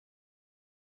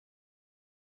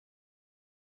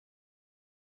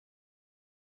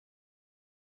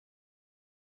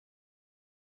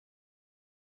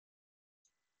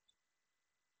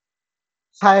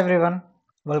Hi everyone,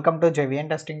 welcome to JVN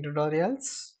testing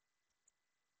tutorials.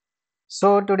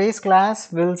 So today's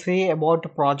class will see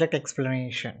about project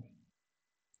explanation.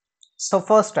 So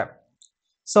first step,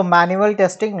 manual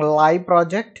testing live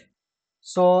project.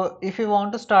 So if you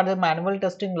want to start a manual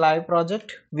testing live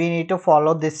project, we need to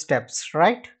follow these steps,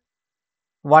 right?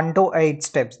 1 to 8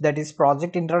 steps, that is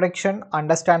project introduction,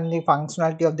 understanding the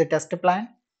functionality of the test plan,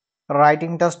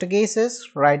 writing test cases,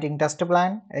 writing test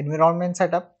plan, environment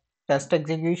setup, test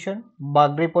execution,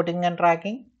 bug reporting and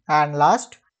tracking, and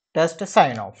last, test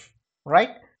sign off,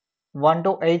 right? 1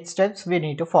 to 8 steps we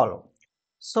need to follow.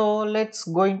 So let's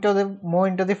go into the move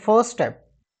into the first step,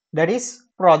 that is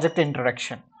project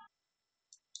introduction.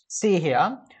 See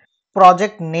here,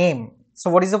 project name. So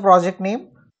what is the project name?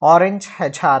 Orange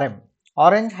HRM.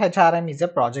 Orange HRM is a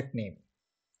project name.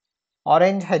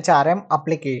 Orange HRM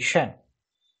application.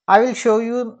 I will show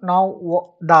you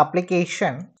now the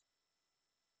application.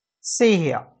 See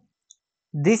here,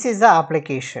 this is the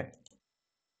application,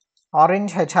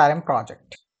 Orange HRM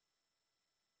project.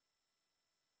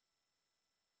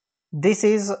 This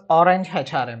is Orange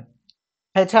HRM.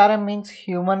 HRM means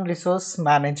Human Resource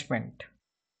Management.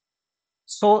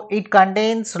 So it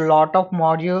contains a lot of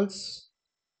modules.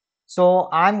 So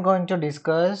I'm going to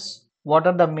discuss what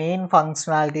are the main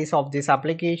functionalities of this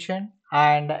application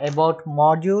and about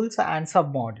modules and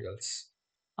submodules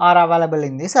are available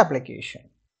in this application.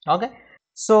 Okay,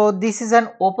 so this is an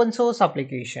open source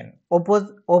application.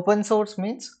 Open source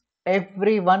means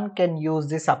everyone can use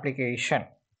this application.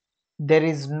 There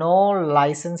is no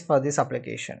license for this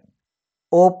application.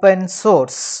 Open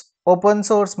source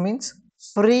means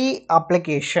free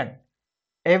application.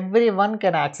 Everyone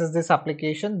can access this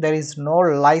application. There is no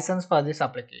license for this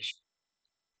application.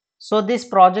 So this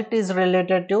project is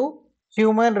related to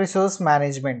human resource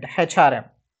management, HRM.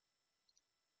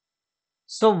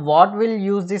 So what will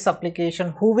use this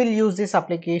application? Who will use this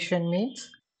application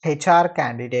means HR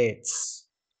candidates.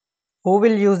 Who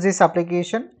will use this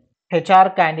application? HR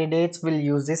candidates will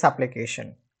use this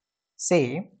application.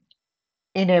 See,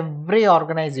 in every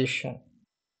organization,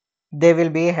 there will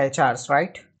be HRs,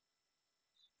 right?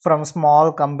 From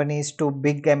small companies to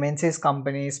big MNCs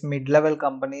companies, mid-level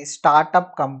companies,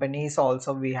 startup companies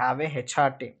also we have a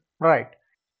HR team, right?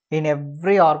 In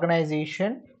every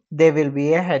organization, there will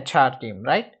be a HR team,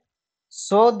 right?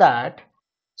 So that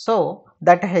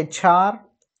HR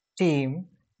team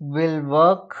will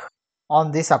work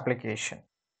on this application.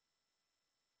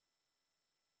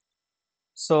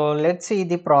 So let's see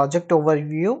the project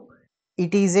overview.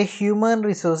 It is a human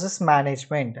resources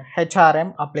management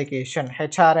HRM application.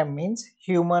 HRM means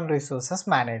human resources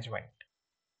management.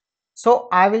 So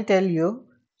I will tell you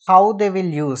how they will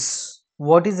use,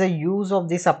 what is the use of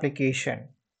this application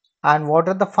and what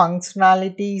are the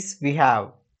functionalities we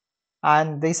have.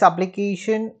 And this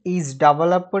application is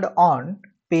developed on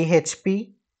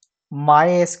PHP,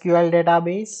 MySQL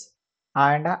database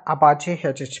and Apache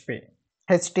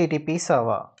HTTP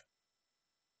server.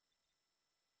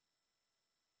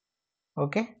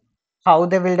 Okay, how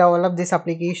they will develop this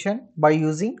application? By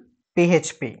using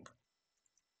PHP,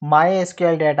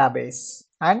 MySQL database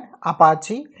and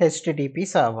Apache HTTP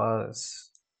servers.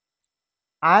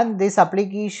 And this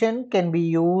application can be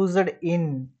used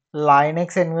in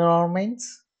Linux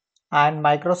environments and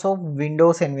Microsoft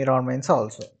Windows environments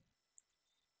also.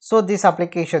 So this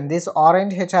application, this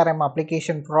Orange HRM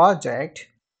application project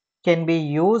can be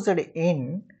used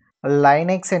in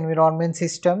Linux environment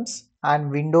systems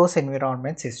and Windows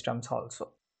environment systems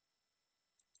also.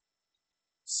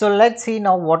 So let's see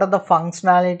now what are the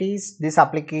functionalities this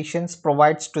applications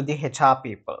provides to the HR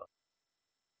people.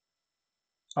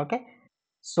 Okay,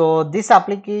 so this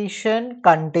application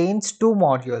contains two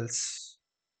modules.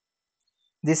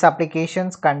 This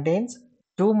application contains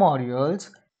two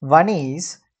modules. One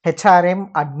is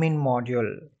HRM admin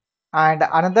module and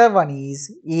another one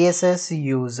is ESS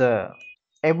user,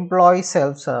 employee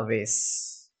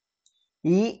self-service.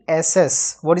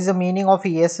 ESS, what is the meaning of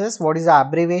ESS? What is the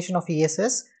abbreviation of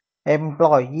ESS?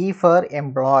 Employee, E for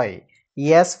employee,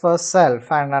 S for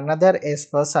self and another S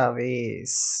for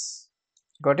service.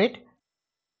 Got it?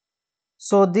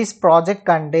 So this project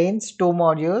contains two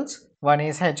modules. One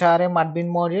is HRM admin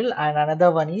module and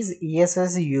another one is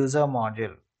ESS user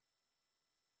module.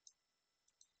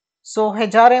 So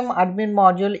HRM admin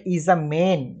module is the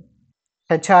main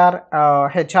HR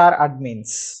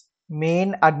admins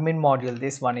main admin module.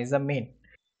 This one is the main.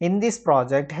 In this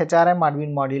project, HRM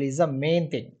admin module is the main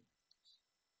thing.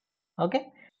 Okay,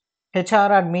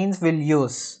 HR admins will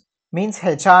use, means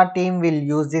HR team will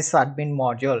use this admin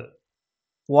module.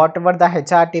 Whatever the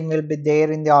HR team will be there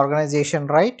in the organization,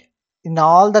 right? In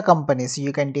all the companies,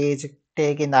 you can take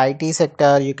take in the IT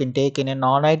sector, you can take in a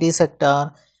non-IT sector,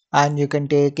 and you can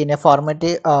take in a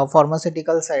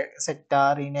pharmaceutical sector,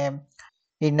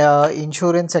 in a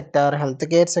insurance sector,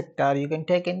 healthcare sector. You can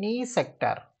take any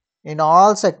sector. In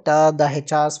all sector, the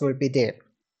HRs will be there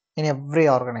in every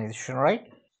organization, right?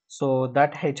 So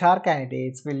that HR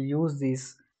candidates will use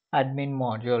this admin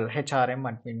module, HRM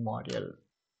admin module.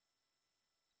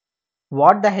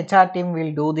 What the HR team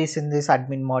will do this in this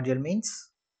admin module means,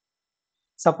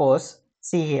 suppose,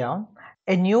 see here,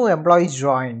 a new employee is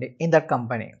joined in that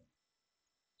company.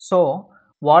 So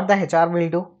what the HR will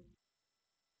do?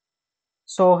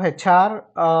 So HR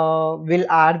will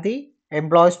add the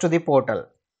employees to the portal,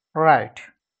 right?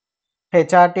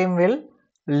 HR team will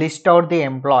list out the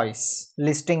employees,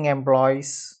 listing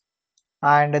employees,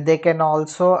 and they can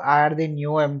also add the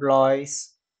new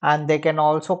employees, and they can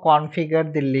also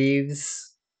configure the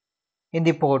leaves in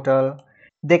the portal.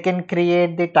 They can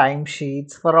create the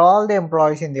timesheets for all the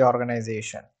employees in the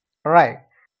organization, right?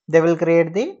 They can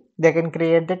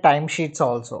create the timesheets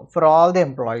also for all the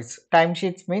employees.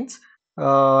 Timesheets means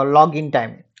login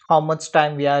time, how much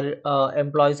time we are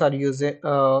employees are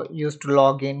used to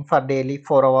log in for daily,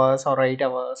 4 hours or 8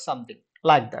 hours, something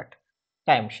like that,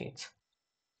 timesheets.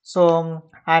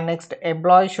 So and next,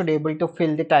 employee should able to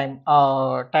fill the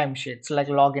time sheets like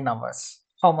login hours.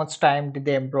 How much time did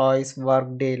the employees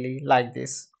work daily, like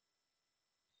this.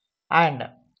 And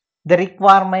the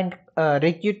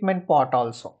recruitment part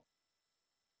also.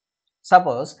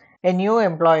 Suppose a new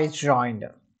employee is joined.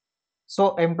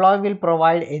 So employee will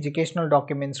provide educational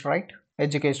documents, right?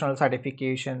 Educational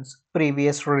certifications,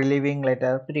 previous relieving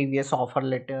letter, previous offer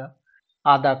letter,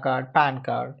 Aadhaar card, PAN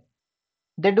card.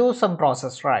 They do some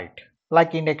process, right?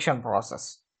 Like induction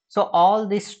process. So all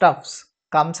these stuffs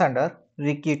comes under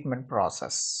recruitment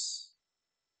process,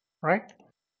 right?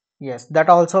 Yes, that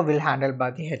also will handle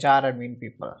by the HR admin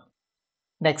people.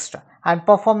 Next, and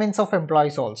performance of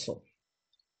employees also.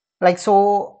 Like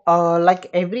so, like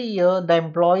every year the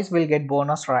employees will get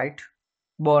bonus, right?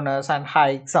 Bonus and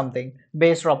hike something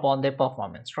based upon their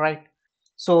performance, right?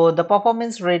 So the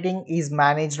performance rating is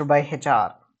managed by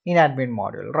HR in admin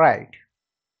module, right?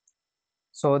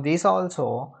 So this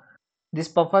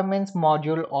performance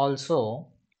module also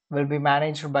will be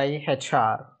managed by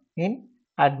HR in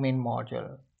admin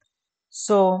module.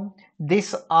 So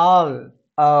this all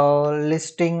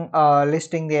listing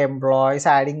the employees,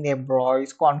 adding the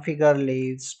employees, configure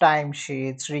leaves,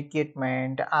 timesheets,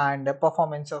 recruitment, and the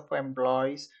performance of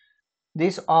employees.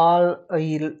 This all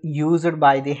used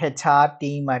by the HR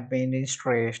team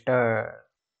administrator.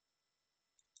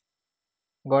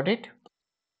 Got it?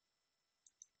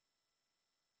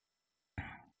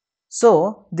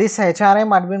 So this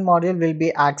HRM admin module will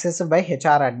be accessed by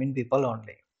HR admin people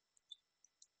only.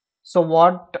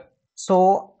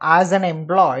 So as an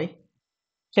employee,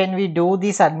 can we do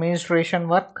this administration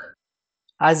work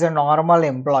as a normal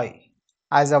employee,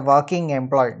 as a working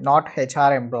employee, not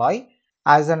HR employee,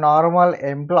 as a normal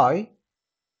employee?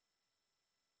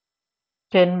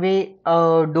 Can we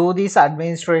do this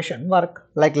administration work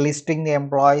like listing the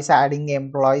employees, adding the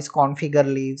employees, configure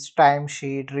leaves,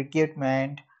 timesheet,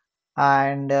 recruitment,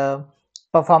 and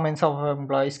performance of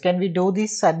employees? Can we do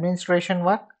this administration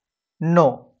work?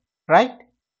 No, right?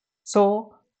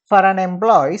 So for an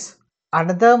employees,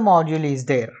 another module is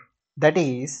there, that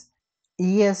is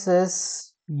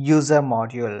ESS user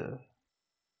module.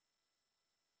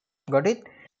 Got it?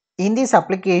 In this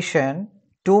application,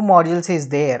 two modules is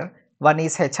there. One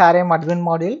is HRM admin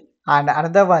module and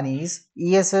another one is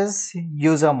ESS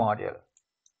user module.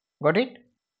 Got it?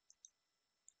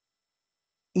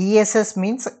 ESS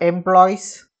means employee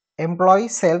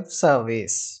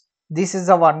self-service. This is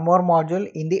a one more module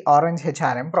in the Orange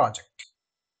HRM project.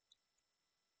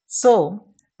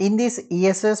 So in this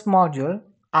ESS module,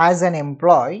 as an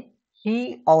employee,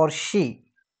 he or she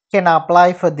can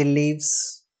apply for the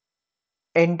leaves,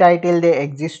 entitle the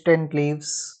existent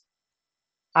leaves,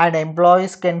 and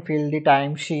employees can fill the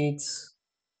timesheets,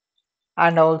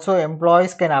 and also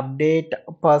employees can update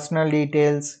personal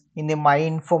details in the My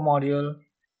Info module.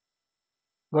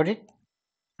 Got it?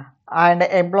 And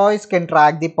employees can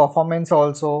track the performance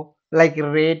also, like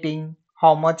rating,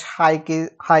 how much hike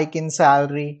in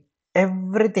salary,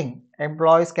 everything.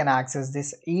 Employees can access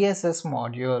this ESS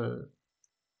module.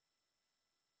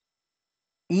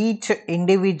 Each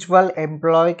individual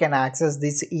employee can access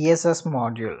this ESS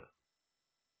module.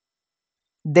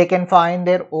 They can find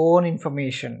their own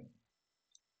information,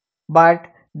 but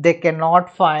they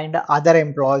cannot find other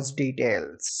employees'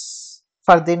 details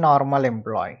for the normal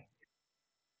employee.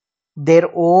 Their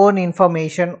own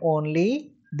information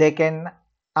only they can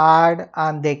add,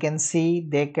 and they can see,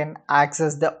 they can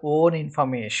access their own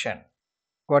information.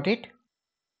 Got it?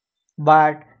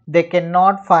 But they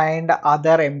cannot find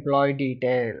other employee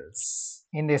details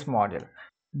in this module.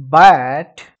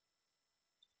 But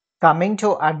coming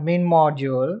to admin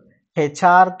module,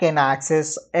 HR can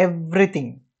access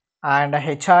everything, and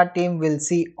HR team will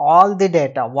see all the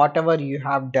data whatever you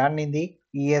have done in the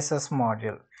ESS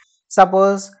module.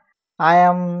 Suppose I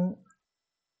am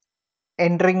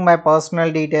entering my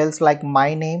personal details like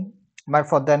my name, my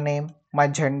father name, my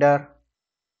gender,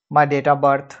 my date of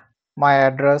birth, my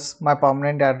address, my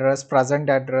permanent address, present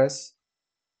address,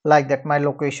 like that, my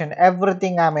location,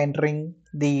 everything I'm entering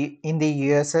the in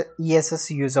the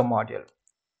ESS user module.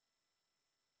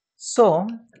 So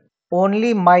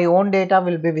only my own data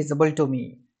will be visible to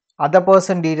me. Other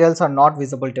person details are not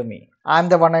visible to me. I'm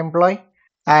the one employee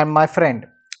and my friend.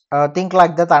 Think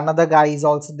like that. Another guy is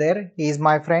also there. He is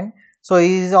my friend. So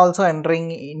he is also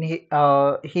entering in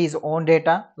his own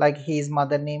data, like his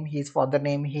mother name, his father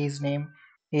name,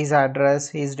 his address,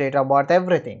 his date of birth,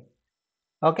 everything.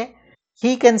 Okay.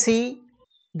 He can see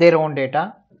their own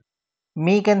data.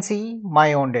 Me can see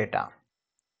my own data.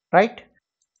 Right.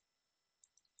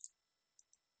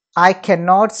 I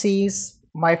cannot see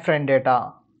my friend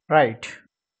data, right?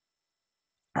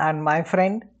 And my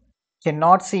friend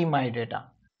cannot see my data.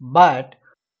 But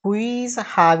who is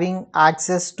having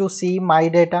access to see my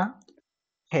data?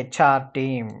 HR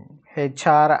team,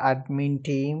 HR admin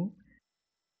team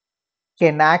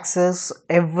can access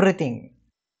everything.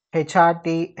 HR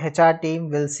team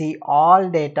will see all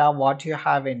data what you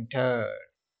have entered.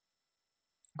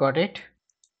 Got it?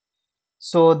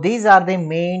 So these are the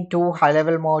main two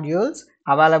high-level modules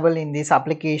available in this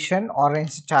application or in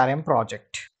HRM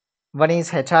project. One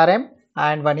is HRM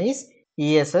and one is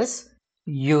ESS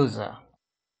user.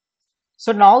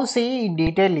 So now see in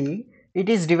detail, it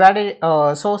is divided.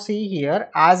 So see here,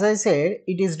 as I said,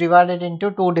 it is divided into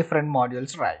two different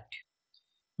modules, right?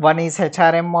 One is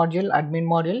HRM module, admin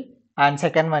module, and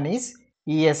second one is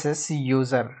ESS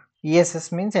user.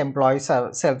 ESS means employee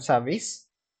self-service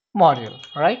module,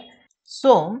 right?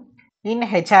 So in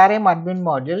HRM admin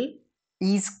module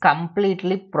is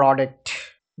completely product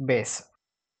based.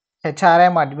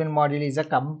 HRM admin module is a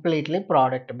completely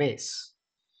product based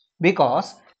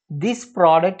because this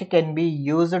product can be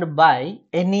used by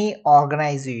any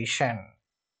organization.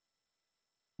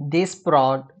 This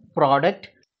product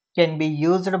can be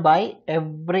used by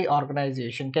every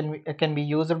organization, can be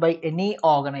used by any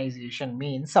organization.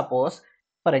 Means suppose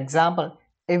for example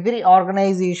every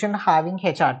organization having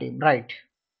HR team, right?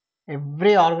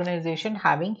 Every organization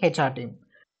having HR team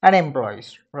and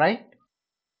employees, right?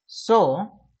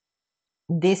 So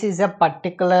this is a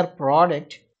particular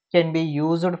product can be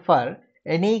used for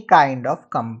any kind of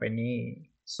company.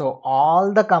 So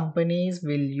all the companies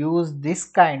will use this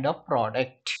kind of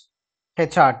product.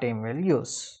 HR team will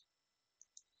use.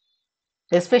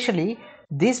 Especially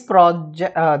this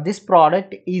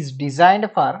product is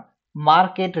designed for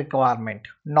market requirement,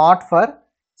 not for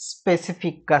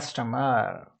specific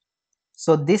customer.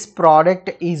 So this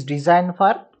product is designed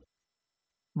for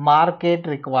market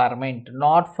requirement,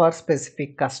 not for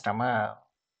specific customer.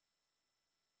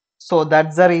 So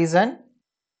that's the reason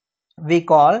we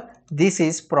call this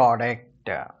is product.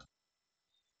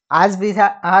 As we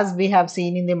have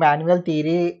seen in the manual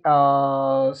theory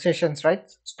sessions, right?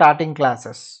 Starting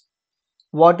classes.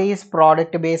 What is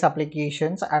product based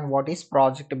applications and what is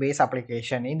project based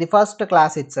application? In the first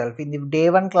class itself, in the day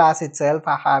 1 class itself,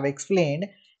 I have explained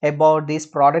about these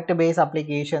product based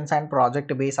applications and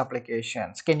project based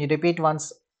applications. Can you repeat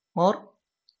once more?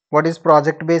 What is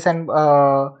project based and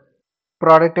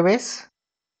product based?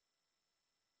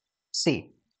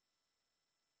 See,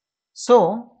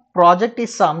 so project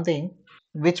is something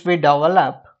which we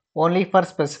develop only for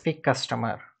specific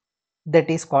customer, that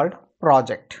is called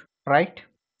project, right?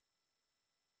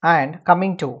 And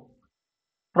coming to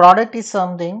product is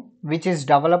something which is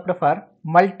developed for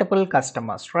multiple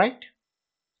customers, right?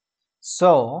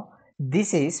 So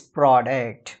this is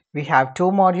product. We have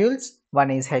two modules. One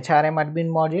is HRM admin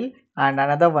module and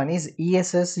another one is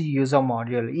ESS user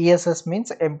module. ESS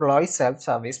means employee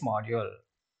self-service module.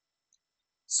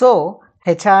 So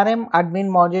HRM admin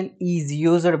module is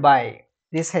used by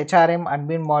this HRM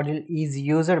admin module is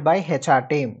used by HR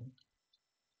team,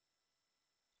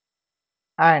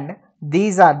 and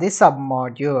these are the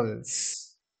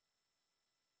submodules.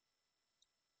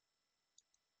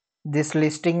 This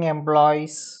listing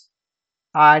employees,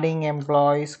 adding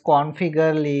employees,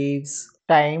 configure leaves,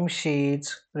 time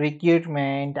sheets,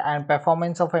 recruitment and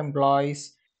performance of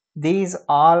employees. These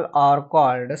all are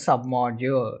called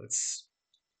submodules.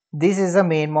 This is the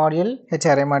main module,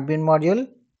 HRM admin module.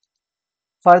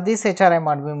 For this HRM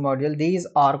admin module, these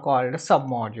are called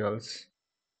submodules.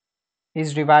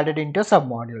 Is divided into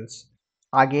submodules.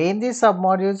 Again, these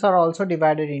submodules are also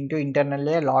divided into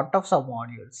internally a lot of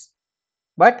submodules.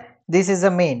 But this is a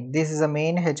main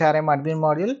HRM admin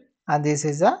module, and this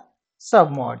is a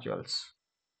submodules.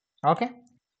 Okay.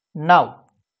 Now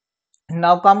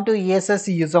come to ESS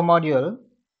user module.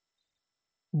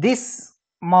 This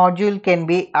module can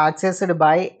be accessed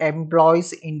by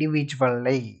employees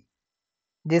individually.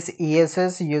 This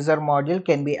ESS user module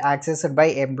can be accessed by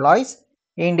employees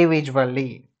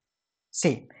individually.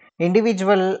 See,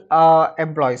 individual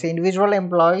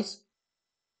employees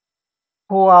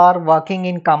who are working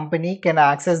in company can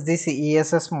access this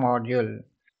ESS module.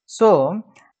 So,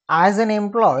 as an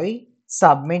employee,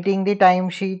 submitting the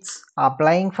timesheets,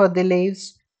 applying for the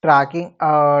leaves, tracking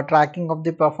of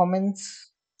the performance,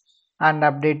 and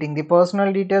updating the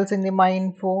personal details in the my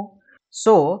info.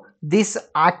 So these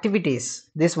activities,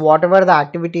 this whatever the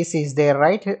activities is there,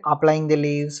 right, applying the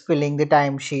leaves, filling the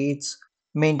timesheets,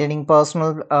 maintaining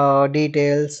personal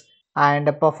details, and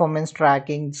performance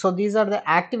tracking, so these are the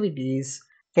activities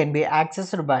can be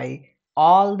accessed by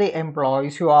all the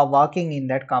employees who are working in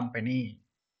that company.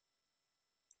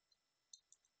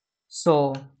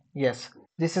 So yes,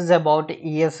 this is about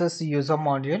ESS user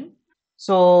module.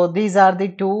 So these are the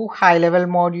two high level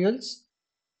modules,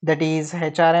 that is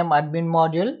HRM admin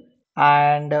module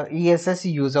and ESS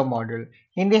user module.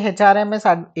 In the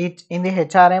in the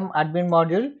HRM admin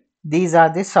module, these are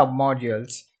the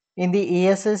submodules. In the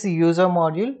ESS user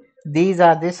module, these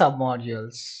are the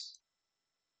submodules.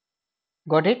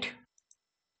 Got it?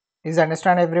 Is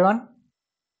understand everyone?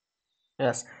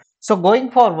 Yes. So going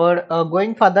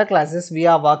further classes, we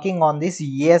are working on this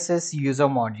ESS user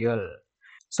module.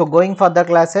 So going further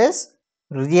classes,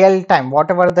 real time,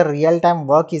 whatever the real time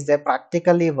work is there,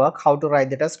 practically work, how to write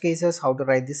the test cases, how to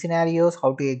write the scenarios,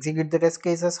 how to execute the test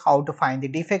cases, how to find the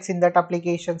defects in that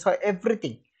application. So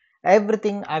everything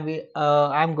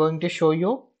I'm going to show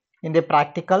you in the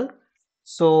practical.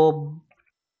 So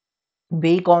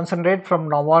be concentrate from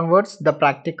now onwards, the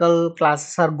practical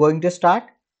classes are going to start,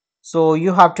 so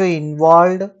you have to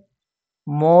involve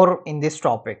more in these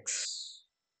topics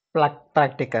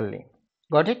practically.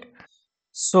 Got it?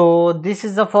 So this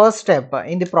is the first step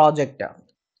in the project.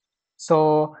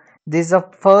 So this is the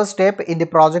first step in the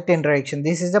project introduction.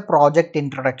 This is the project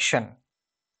introduction.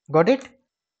 Got it?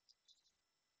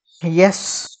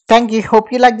 Yes, thank you.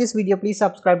 Hope you like this video. Please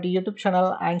subscribe to YouTube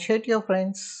channel and share to your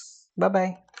friends. Bye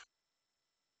bye.